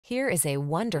Here is a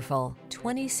wonderful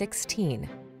 2016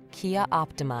 Kia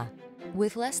Optima.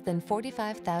 With less than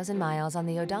 45,000 miles on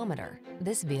the odometer,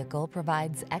 this vehicle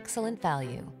provides excellent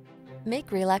value.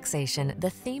 Make relaxation the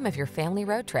theme of your family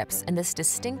road trips in this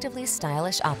distinctively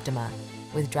stylish Optima.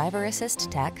 With driver assist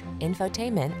tech,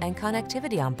 infotainment, and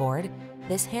connectivity on board,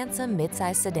 this handsome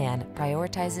midsize sedan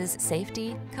prioritizes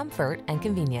safety, comfort, and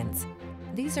convenience.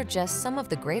 These are just some of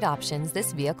the great options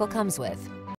this vehicle comes with: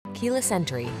 keyless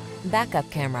entry, backup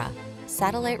camera,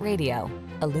 satellite radio,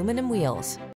 aluminum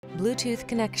wheels, Bluetooth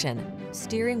connection,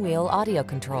 steering wheel audio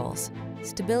controls,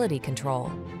 stability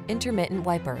control, intermittent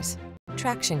wipers,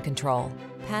 traction control,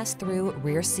 pass-through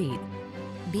rear seat.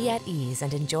 Be at ease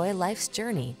and enjoy life's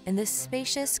journey in this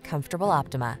spacious, comfortable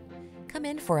Optima. Come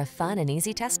in for a fun and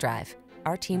easy test drive.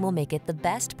 Our team will make it the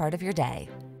best part of your day.